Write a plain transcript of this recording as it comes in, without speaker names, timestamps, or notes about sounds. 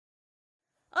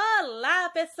Olá,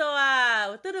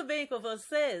 pessoal! Tudo bem com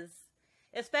vocês?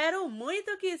 Espero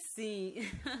muito que sim!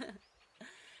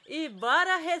 E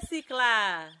bora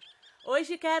reciclar!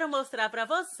 Hoje quero mostrar para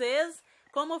vocês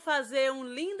como fazer um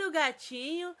lindo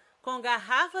gatinho com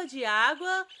garrafa de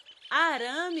água,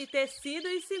 arame, tecido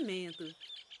e cimento.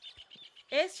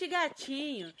 Este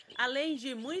gatinho, além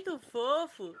de muito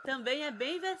fofo, também é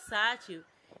bem versátil.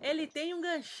 Ele tem um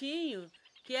ganchinho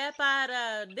que é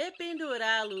para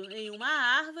dependurá-lo em uma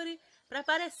árvore para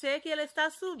parecer que ele está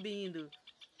subindo.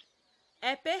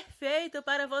 É perfeito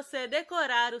para você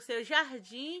decorar o seu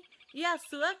jardim e a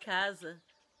sua casa.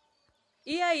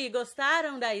 E aí,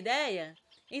 gostaram da ideia?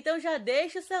 Então já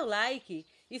deixa o seu like.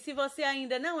 E se você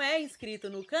ainda não é inscrito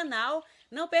no canal,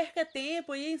 não perca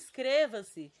tempo e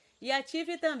inscreva-se. E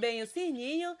ative também o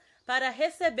sininho para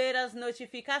receber as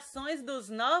notificações dos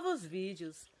novos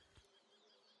vídeos.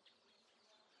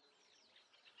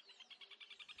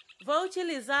 Vou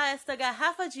utilizar esta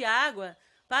garrafa de água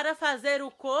para fazer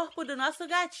o corpo do nosso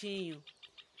gatinho.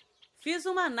 Fiz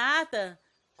uma nata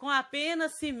com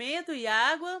apenas cimento e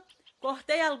água,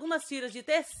 cortei algumas tiras de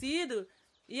tecido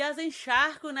e as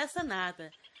encharco nessa nata.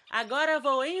 Agora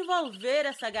vou envolver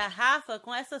essa garrafa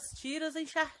com essas tiras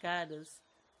encharcadas.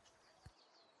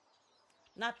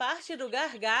 Na parte do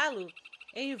gargalo,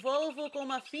 envolvo com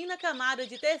uma fina camada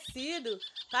de tecido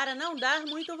para não dar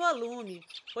muito volume,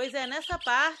 pois é nessa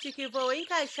parte que vou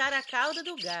encaixar a cauda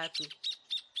do gato.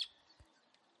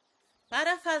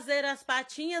 Para fazer as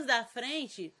patinhas da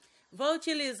frente, vou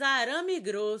utilizar arame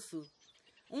grosso,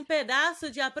 um pedaço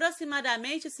de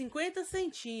aproximadamente 50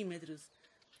 centímetros.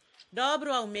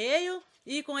 Dobro ao meio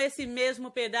e com esse mesmo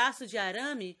pedaço de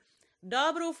arame,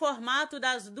 dobro o formato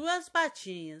das duas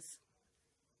patinhas.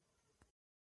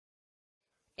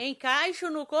 Encaixo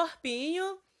no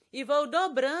corpinho e vou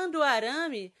dobrando o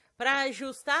arame para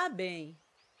ajustar bem.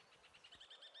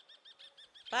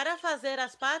 Para fazer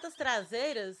as patas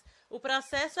traseiras, o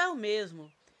processo é o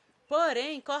mesmo,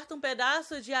 porém corto um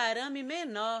pedaço de arame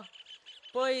menor,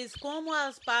 pois como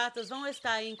as patas vão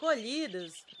estar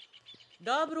encolhidas,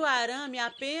 dobro o arame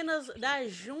apenas da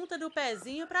junta do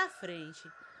pezinho para frente.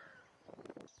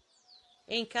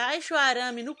 Encaixo o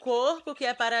arame no corpo, que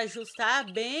é para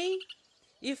ajustar bem,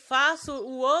 e faço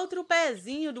o outro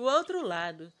pezinho do outro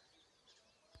lado.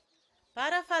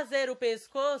 Para fazer o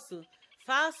pescoço,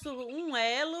 faço um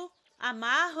elo,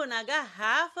 amarro na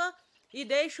garrafa e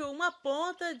deixo uma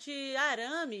ponta de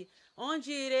arame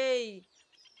onde irei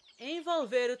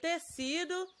envolver o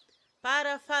tecido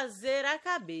para fazer a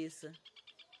cabeça.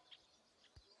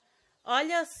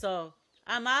 Olha só,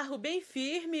 amarro bem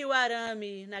firme o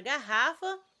arame na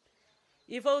garrafa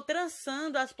e vou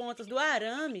trançando as pontas do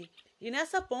arame. E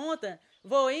nessa ponta,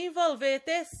 vou envolver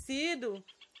tecido,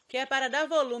 que é para dar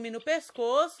volume no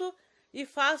pescoço, e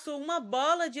faço uma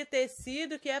bola de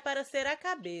tecido, que é para ser a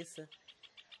cabeça.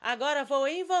 Agora, vou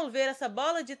envolver essa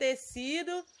bola de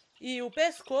tecido e o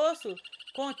pescoço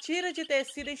com tira de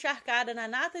tecido encharcada na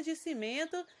nata de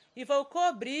cimento e vou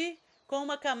cobrir com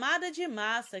uma camada de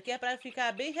massa, que é para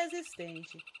ficar bem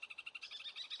resistente.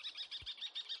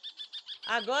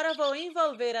 Agora, vou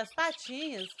envolver as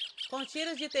patinhas com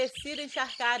tiras de tecido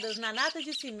encharcadas na nata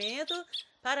de cimento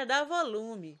para dar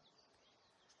volume.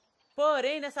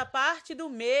 Porém, nessa parte do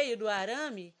meio do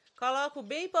arame, coloco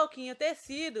bem pouquinho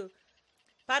tecido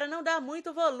para não dar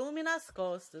muito volume nas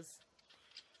costas.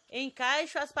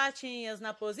 Encaixo as patinhas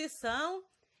na posição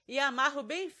e amarro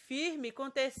bem firme com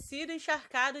tecido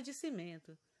encharcado de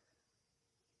cimento.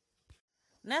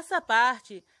 Nessa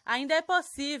parte, ainda é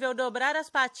possível dobrar as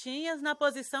patinhas na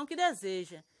posição que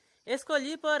deseja.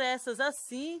 Escolhi por essas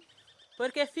assim,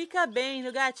 porque fica bem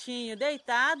no gatinho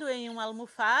deitado em uma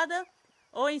almofada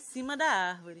ou em cima da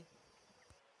árvore.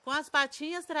 Com as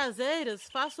patinhas traseiras,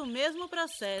 faço o mesmo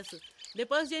processo.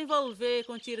 Depois de envolver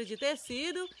com tira de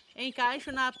tecido,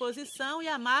 encaixo na posição e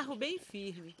amarro bem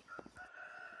firme.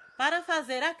 Para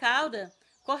fazer a cauda,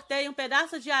 cortei um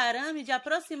pedaço de arame de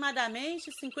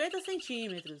aproximadamente 50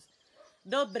 centímetros.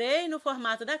 Dobrei no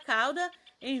formato da cauda,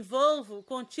 envolvo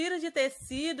com tira de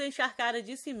tecido encharcada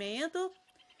de cimento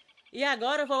e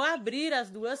agora vou abrir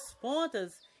as duas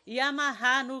pontas e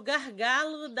amarrar no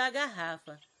gargalo da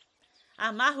garrafa.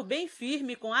 Amarro bem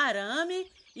firme com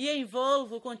arame e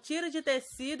envolvo com tira de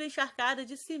tecido encharcada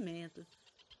de cimento.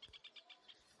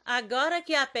 Agora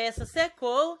que a peça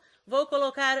secou, vou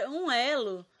colocar um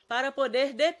elo para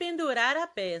poder dependurar a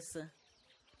peça.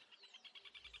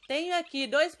 Tenho aqui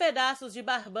 2 pedaços de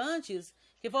barbantes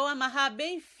que vou amarrar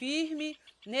bem firme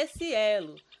nesse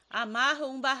elo. Amarro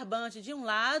um barbante de um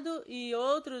lado e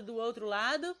outro do outro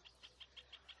lado.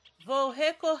 Vou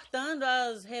recortando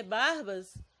as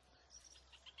rebarbas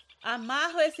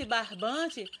Amarro esse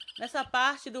barbante nessa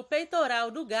parte do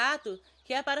peitoral do gato,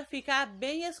 que é para ficar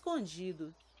bem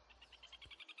escondido.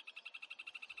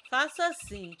 Faço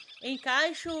assim,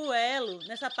 encaixo o elo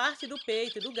nessa parte do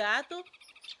peito do gato,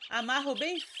 amarro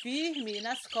bem firme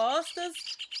nas costas,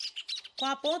 com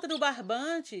a ponta do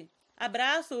barbante,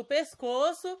 abraço o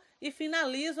pescoço e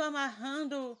finalizo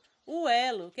amarrando o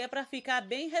elo, que é para ficar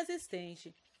bem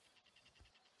resistente.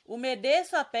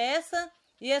 Umedeço a peça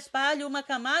e espalho uma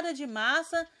camada de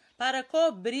massa para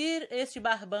cobrir este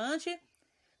barbante,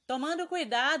 tomando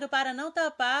cuidado para não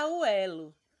tapar o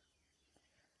elo.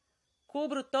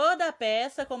 Cubro toda a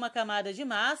peça com uma camada de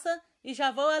massa e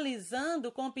já vou alisando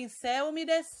com o pincel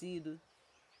umedecido.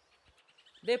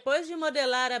 Depois de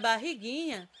modelar a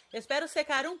barriguinha, espero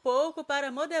secar um pouco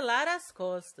para modelar as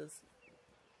costas.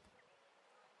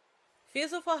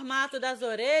 Fiz o formato das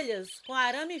orelhas com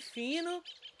arame fino,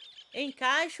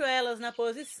 encaixo elas na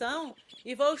posição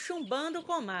e vou chumbando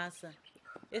com massa.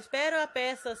 Espero a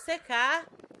peça secar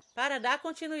para dar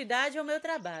continuidade ao meu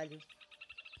trabalho.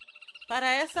 Para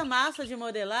essa massa de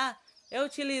modelar, eu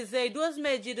utilizei 2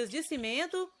 medidas de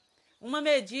cimento, uma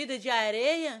medida de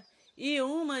areia e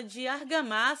uma de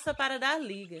argamassa para dar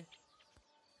liga.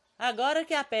 Agora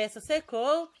que a peça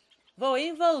secou, vou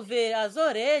envolver as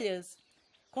orelhas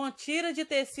com tiras de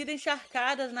tecido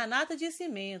encharcadas na nata de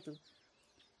cimento.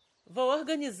 Vou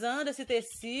organizando esse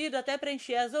tecido até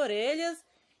preencher as orelhas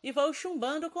e vou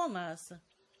chumbando com massa.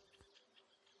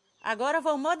 Agora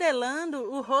vou modelando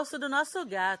o rosto do nosso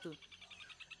gato.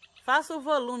 Faço o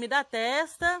volume da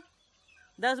testa,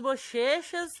 das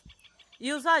bochechas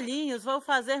e os olhinhos vou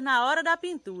fazer na hora da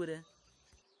pintura.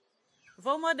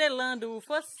 Vou modelando o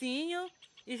focinho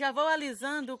e já vou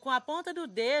alisando com a ponta do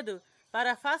dedo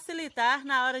para facilitar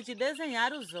na hora de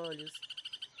desenhar os olhos.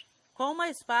 Com uma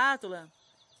espátula,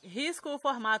 risco o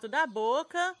formato da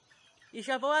boca e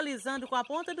já vou alisando com a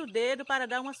ponta do dedo para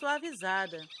dar uma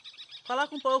suavizada.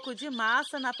 Coloco um pouco de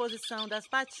massa na posição das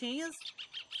patinhas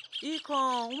e com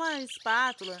uma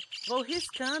espátula vou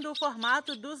riscando o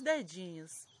formato dos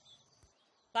dedinhos.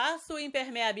 Passo o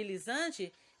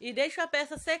impermeabilizante e deixo a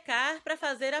peça secar para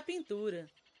fazer a pintura.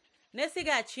 Nesse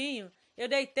gatinho, eu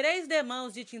dei 3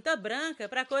 demãos de tinta branca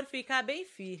para a cor ficar bem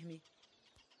firme.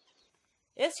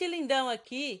 Este lindão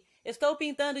aqui, estou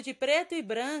pintando de preto e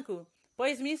branco,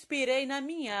 pois me inspirei na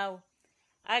Minhau,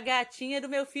 a gatinha do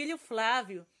meu filho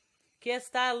Flávio, que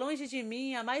está longe de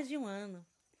mim há mais de 1 ano.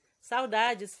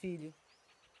 Saudades, filho.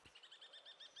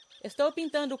 Estou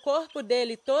pintando o corpo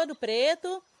dele todo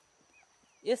preto.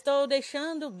 Estou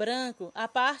deixando branco a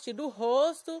parte do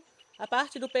rosto, a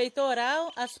parte do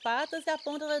peitoral, as patas e a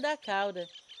ponta da cauda.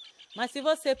 Mas se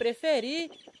você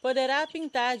preferir, poderá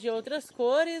pintar de outras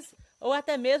cores ou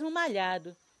até mesmo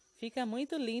malhado. Fica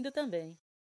muito lindo também.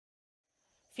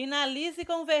 Finalize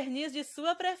com o verniz de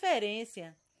sua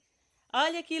preferência.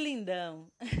 Olha que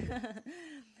lindão!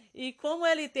 E como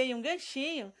ele tem um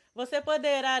ganchinho, você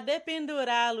poderá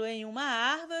dependurá-lo em uma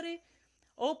árvore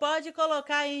ou pode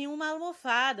colocar em uma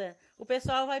almofada. O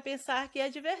pessoal vai pensar que é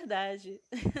de verdade.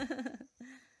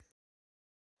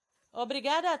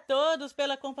 Obrigada a todos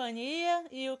pela companhia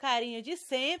e o carinho de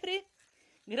sempre.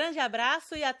 Grande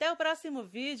abraço e até o próximo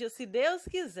vídeo, se Deus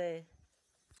quiser.